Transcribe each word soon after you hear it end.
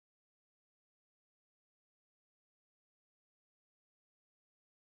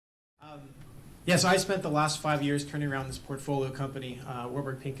Yes, I spent the last 5 years turning around this portfolio company,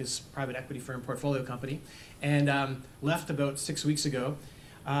 Warburg Pincus private equity firm portfolio company, and left about 6 weeks ago.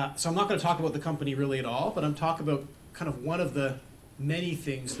 So I'm not going to talk about the company really at all, but I'm talking about kind of one of the many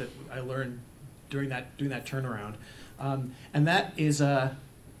things that I learned during that turnaround, and that is that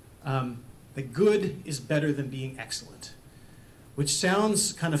good is better than being excellent, which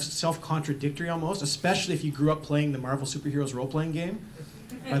sounds kind of self-contradictory almost, especially if you grew up playing the Marvel Superheroes role-playing game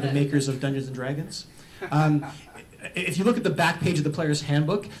by the makers of Dungeons & Dragons. If you look at the back page of the player's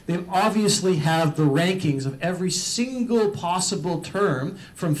handbook, they obviously have the rankings of every single possible term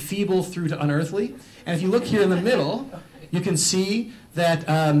from feeble through to unearthly. And if you look here in the middle, you can see that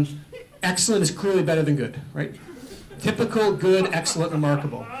excellent is clearly better than good, right? Typical, good, excellent,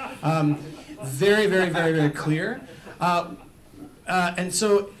 remarkable. Very, very, very, very clear. And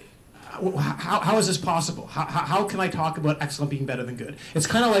so how is this possible? How can I talk about excellent being better than good? It's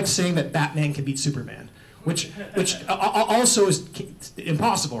kind of like saying that Batman can beat Superman, which also is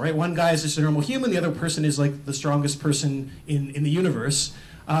impossible, right? One guy is just a normal human, the other person is like the strongest person in the universe.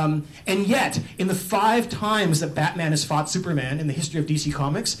 And yet, in the 5 times that Batman has fought Superman in the history of DC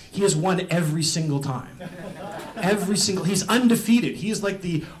Comics, he has won every single time. He's undefeated. He is like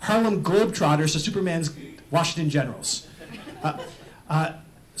the Harlem Globetrotters to Superman's Washington Generals.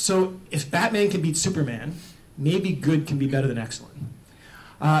 So if Batman can beat Superman, maybe good can be better than excellent.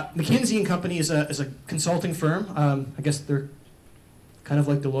 McKinsey & Company is a consulting firm. I guess they're kind of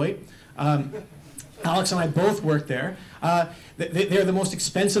like Deloitte. Alex and I both worked there. They're the most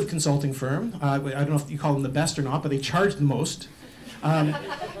expensive consulting firm. I don't know if you call them the best or not, but they charge the most.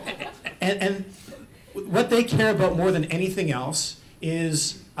 And what they care about more than anything else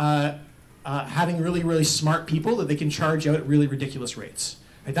is having really, really smart people that they can charge out at really ridiculous rates.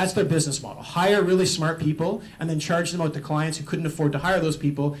 Right? That's their business model. Hire really smart people and then charge them out to clients who couldn't afford to hire those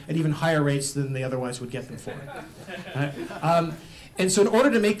people at even higher rates than they otherwise would get them for. Right? And so in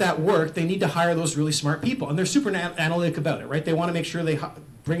order to make that work, they need to hire those really smart people. And they're super analytic about it, right? They want to make sure they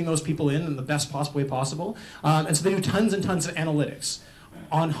bring those people in the best possible way possible. And so they do tons and tons of analytics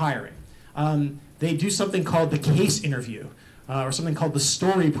on hiring. They do something called the case interview, or something called the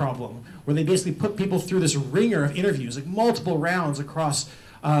story problem, where they basically put people through this ringer of interviews, like multiple rounds across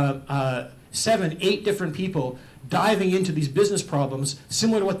 7, 8 different people, diving into these business problems,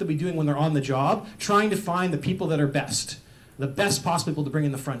 similar to what they'll be doing when they're on the job, trying to find the people that are best, the best possible people to bring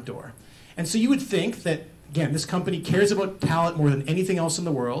in the front door. And so you would think that, again, this company cares about talent more than anything else in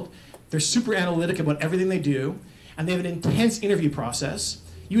the world. They're super analytic about everything they do, and they have an intense interview process.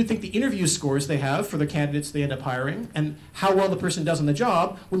 You would think the interview scores they have for the candidates they end up hiring and how well the person does on the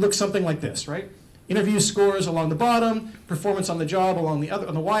job would look something like this, right? Interview scores along the bottom, performance on the job on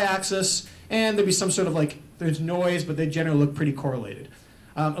the y-axis, and there'd be some sort of there's noise, but they generally look pretty correlated.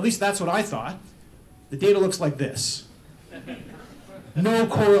 At least that's what I thought. The data looks like this. No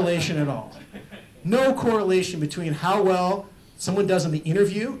correlation at all. No correlation between how well someone does on the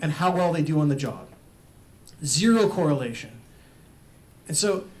interview and how well they do on the job. Zero correlation. And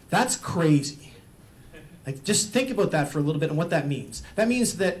so that's crazy. Just think about that for a little bit and what that means. That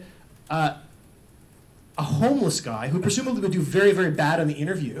means that a homeless guy who presumably would do very, very bad on the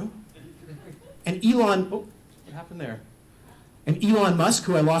interview, and what happened there? And Elon Musk,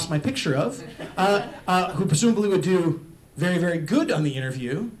 who I lost my picture of, who presumably would do very, very good on the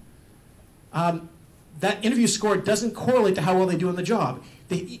interview, that interview score doesn't correlate to how well they do on the job.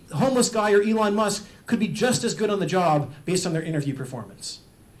 The homeless guy or Elon Musk could be just as good on the job based on their interview performance.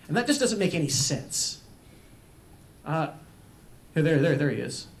 And that just doesn't make any sense. There he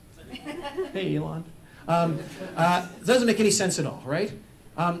is. Hey, Elon. It doesn't make any sense at all, right?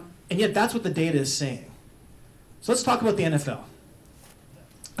 And yet that's what the data is saying. So let's talk about the NFL.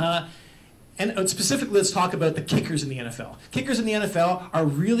 And specifically, let's talk about the kickers in the NFL. Kickers in the NFL are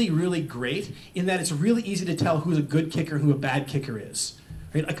really, really great in that it's really easy to tell who's a good kicker and who a bad kicker is.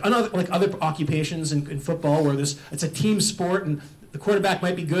 Right? Like other occupations in football where it's a team sport and the quarterback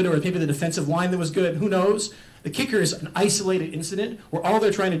might be good or maybe the defensive line that was good, who knows? The kicker is an isolated incident where all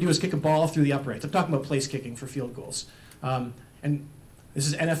they're trying to do is kick a ball through the uprights. I'm talking about place kicking for field goals. And this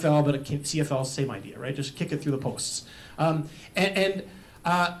is NFL, but CFL, same idea, right? Just kick it through the posts. So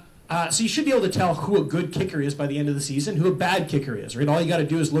you should be able to tell who a good kicker is by the end of the season, who a bad kicker is, right? All you got to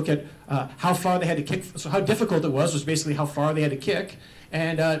do is look at how far they had to kick. So how difficult it was basically how far they had to kick,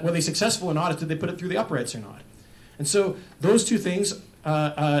 and were they successful or not? Did they put it through the uprights or not? And so those two things,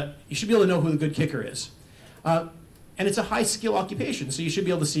 you should be able to know who the good kicker is. And it's a high skill occupation, so you should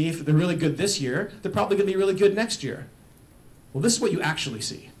be able to see if they're really good this year, they're probably going to be really good next year. Well, this is what you actually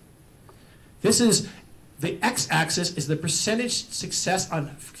see. This is The x-axis is the percentage success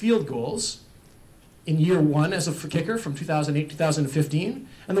on field goals in year 1 as a kicker from 2008 to 2015,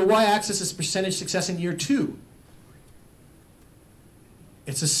 and the y-axis is percentage success in year 2.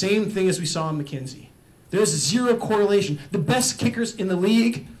 It's the same thing as we saw in McKinsey. There's zero correlation. The best kickers in the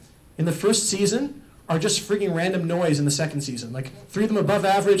league in the first season are just freaking random noise in the second season. Like 3 of them above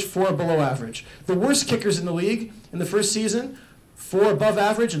average, 4 below average. The worst kickers in the league in the first season, 4 above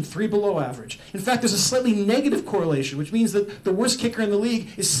average and 3 below average. In fact, there's a slightly negative correlation, which means that the worst kicker in the league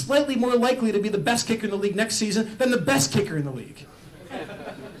is slightly more likely to be the best kicker in the league next season than the best kicker in the league.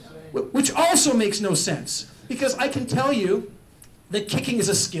 Which also makes no sense, because I can tell you that kicking is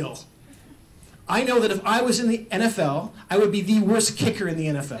a skill. I know that if I was in the NFL, I would be the worst kicker in the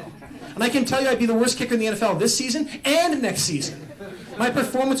NFL. And I can tell you I'd be the worst kicker in the NFL this season and next season. My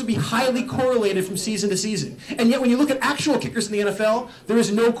performance would be highly correlated from season to season. And yet when you look at actual kickers in the NFL, there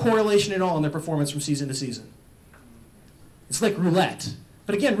is no correlation at all in their performance from season to season. It's like roulette.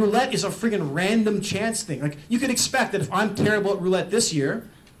 But again, roulette is a friggin' random chance thing. Like, you could expect that if I'm terrible at roulette this year,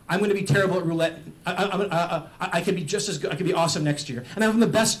 I'm going to be terrible at roulette. I could be just as good. I could be awesome next year. And if I'm the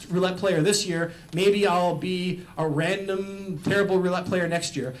best roulette player this year, maybe I'll be a random terrible roulette player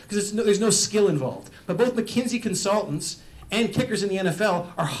next year, because there's no skill involved. But both McKinsey consultants and kickers in the NFL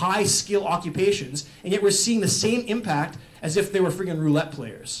are high skill occupations, and yet we're seeing the same impact as if they were friggin' roulette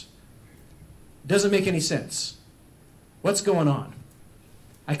players. Doesn't make any sense. What's going on?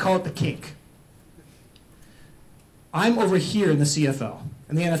 I call it the kink. I'm over here in the CFL.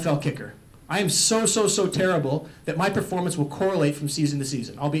 And the NFL kicker. I am so terrible that my performance will correlate from season to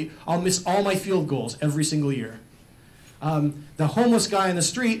season. I'll miss all my field goals every single year. The homeless guy in the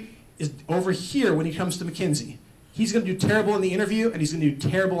street is over here when he comes to McKinsey. He's going to do terrible in the interview, and he's going to do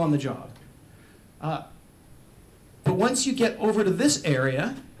terrible on the job. But once you get over to this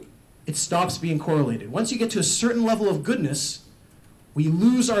area, it stops being correlated. Once you get to a certain level of goodness, we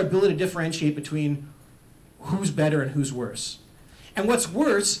lose our ability to differentiate between who's better and who's worse. And what's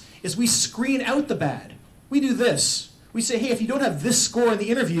worse is we screen out the bad. We do this. We say, hey, if you don't have this score in the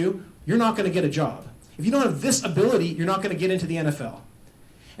interview, you're not going to get a job. If you don't have this ability, you're not going to get into the NFL.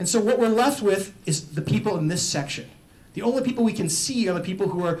 And so what we're left with is the people in this section. The only people we can see are the people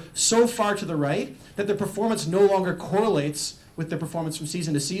who are so far to the right that their performance no longer correlates with their performance from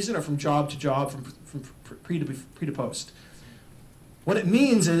season to season or from job to job, from pre to post. What it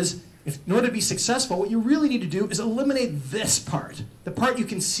means is, in order to be successful, what you really need to do is eliminate this part, the part you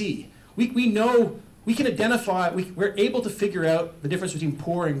can see. We know, we can identify, we're able to figure out the difference between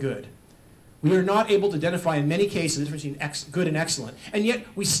poor and good. We are not able to identify, in many cases, the difference between good and excellent. And yet,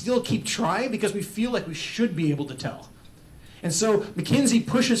 we still keep trying because we feel like we should be able to tell. And so McKinsey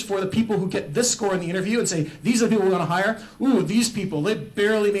pushes for the people who get this score in the interview and say, these are the people we're going to hire. Ooh, these people, they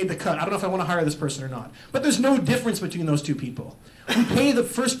barely made the cut. I don't know if I want to hire this person or not. But there's no difference between those two people. We pay the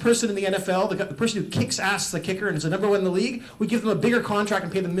first person in the NFL, the person who kicks ass, the kicker, and is the #1 in the league, we give them a bigger contract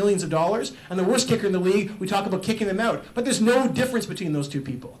and pay them millions of dollars. And the worst kicker in the league, we talk about kicking them out. But there's no difference between those two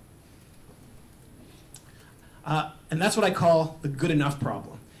people. And that's what I call the good enough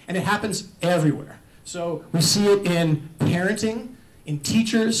problem. And it happens everywhere. So we see it in parenting, in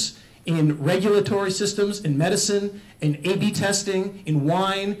teachers, in regulatory systems, in medicine, in A/B testing, in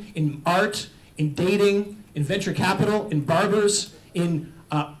wine, in art, in dating, in venture capital, in barbers, in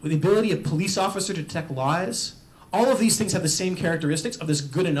the ability of police officer to detect lies. All of these things have the same characteristics of this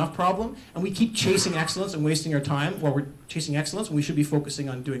good enough problem, and we keep chasing excellence and wasting our time while we're chasing excellence when we should be focusing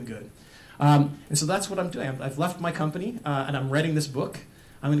on doing good. And so that's what I'm doing. I've left my company, and I'm writing this book.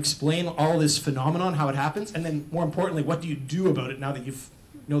 I'm going to explain all this phenomenon, how it happens, and then more importantly, what do you do about it now that you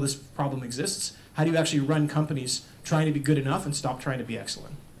know this problem exists? How do you actually run companies trying to be good enough and stop trying to be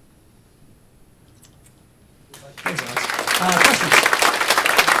excellent? Thanks, Alex. Questions?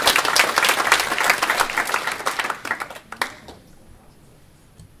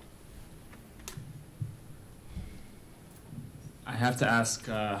 I have to ask,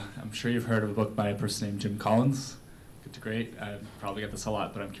 I'm sure you've heard of a book by a person named Jim Collins, Good to Great. I probably get this a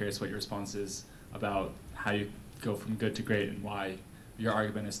lot, but I'm curious what your response is about how you go from good to great and why your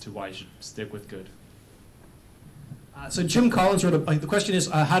argument as to why you should stick with good. So Jim Collins wrote the question is,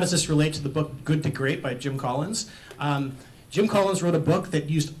 how does this relate to the book Good to Great by Jim Collins? Jim Collins wrote a book that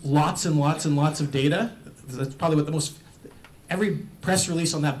used lots and lots and lots of data. That's probably what every press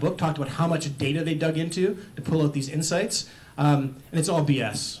release on that book talked about how much data they dug into to pull out these insights. And it's all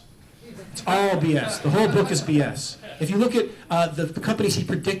BS. It's all BS. The whole book is BS. If you look at the companies he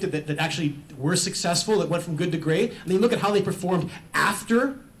predicted that actually were successful, that went from good to great, and then you look at how they performed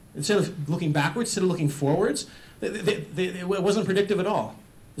after, instead of looking backwards, instead of looking forwards, it wasn't predictive at all.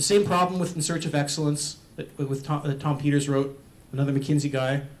 The same problem with In Search of Excellence, with Tom Peters wrote, another McKinsey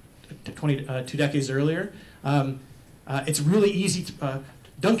guy, 2 decades earlier. It's really easy to,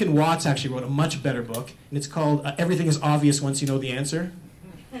 Duncan Watts actually wrote a much better book, and it's called Everything is Obvious Once You Know the Answer.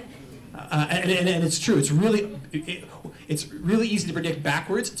 And it's true. It's really easy to predict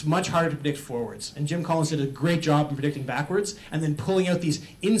backwards. It's much harder to predict forwards. And Jim Collins did a great job in predicting backwards and then pulling out these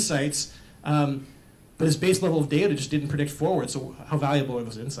insights. But his base level of data just didn't predict forward. So how valuable are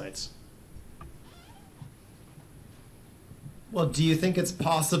those insights? Well, do you think it's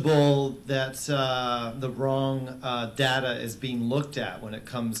possible that the wrong data is being looked at when it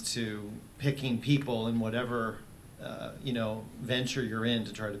comes to picking people in whatever venture you're in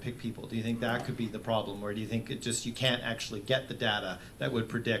to try to pick people? Do you think that could be the problem, or do you think you can't actually get the data that would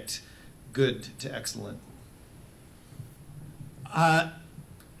predict good to excellent?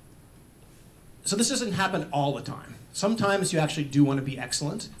 So this doesn't happen all the time. Sometimes you actually do want to be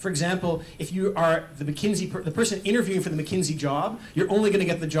excellent. For example, if you are the person interviewing for the McKinsey job, you're only going to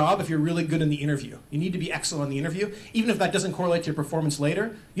get the job if you're really good in the interview. You need to be excellent in the interview. Even if that doesn't correlate to your performance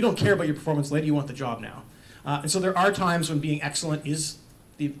later, you don't care about your performance later, you want the job now. And so there are times when being excellent is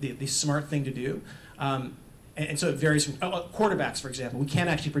the smart thing to do. And so it varies from quarterbacks, for example. We can't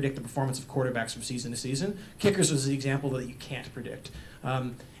actually predict the performance of quarterbacks from season to season. Kickers is the example that you can't predict.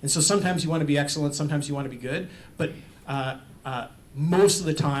 And so sometimes you want to be excellent, sometimes you want to be good, but most of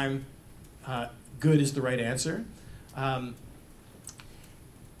the time, good is the right answer.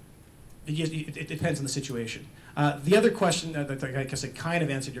 It depends on the situation. The other question, I guess I kind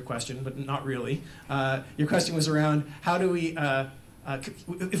of answered your question, but not really. Your question was around how do we,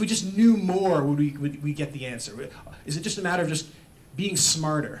 if we just knew more, would we get the answer? Is it just a matter of just being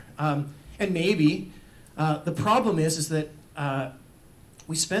smarter? And maybe. The problem is that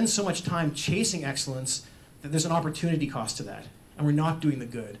we spend so much time chasing excellence that there's an opportunity cost to that, and we're not doing the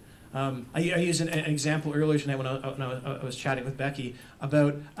good. I used an example earlier tonight when I was chatting with Becky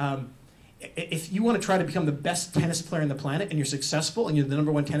about if you want to try to become the best tennis player on the planet and you're successful and you're the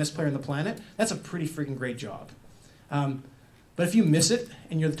 #1 tennis player on the planet, that's a pretty freaking great job. But if you miss it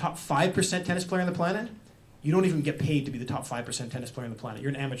and you're the top 5% tennis player on the planet, you don't even get paid to be the top 5% tennis player on the planet.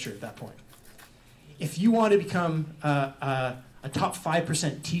 You're an amateur at that point. If you want to become a top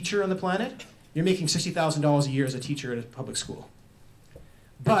 5% teacher on the planet, you're making $60,000 a year as a teacher at a public school.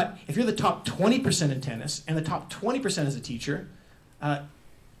 But if you're the top 20% in tennis and the top 20% as a teacher,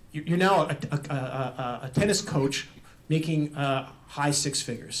 you're now a tennis coach making high 6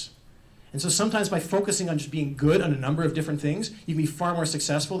 figures. And so sometimes by focusing on just being good on a number of different things, you can be far more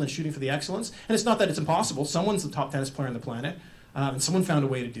successful than shooting for the excellence. And it's not that it's impossible. Someone's the top tennis player on the planet, and someone found a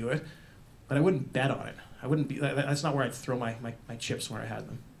way to do it. But I wouldn't bet on it. I wouldn't be. That's not where I'd throw my chips where I had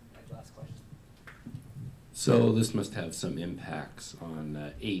them. Last question. So this must have some impacts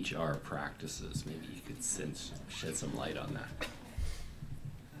on HR practices. Maybe you could shed some light on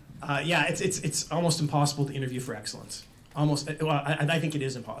that. Yeah, it's almost impossible to interview for excellence. Almost. Well, I think it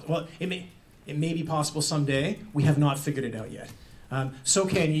is impossible. Well, it may be possible someday. We have not figured it out yet. So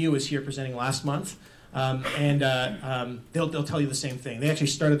Can You was here presenting last month. They'll tell you the same thing. They actually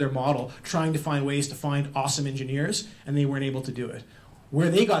started their model trying to find ways to find awesome engineers, and they weren't able to do it. Where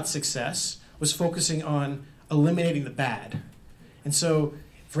they got success was focusing on eliminating the bad. And so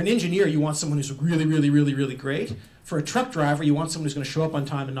for an engineer, you want someone who's really, really, really, really great. For a truck driver, you want someone who's going to show up on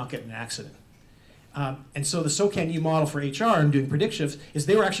time and not get in an accident. And so the So Can You model for HR and doing predictions is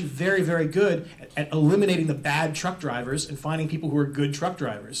they were actually very, very good at eliminating the bad truck drivers and finding people who are good truck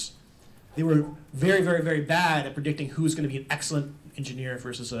drivers. They were very, very, very bad at predicting who's going to be an excellent engineer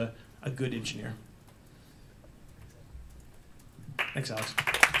versus a good engineer. Thanks, Alex.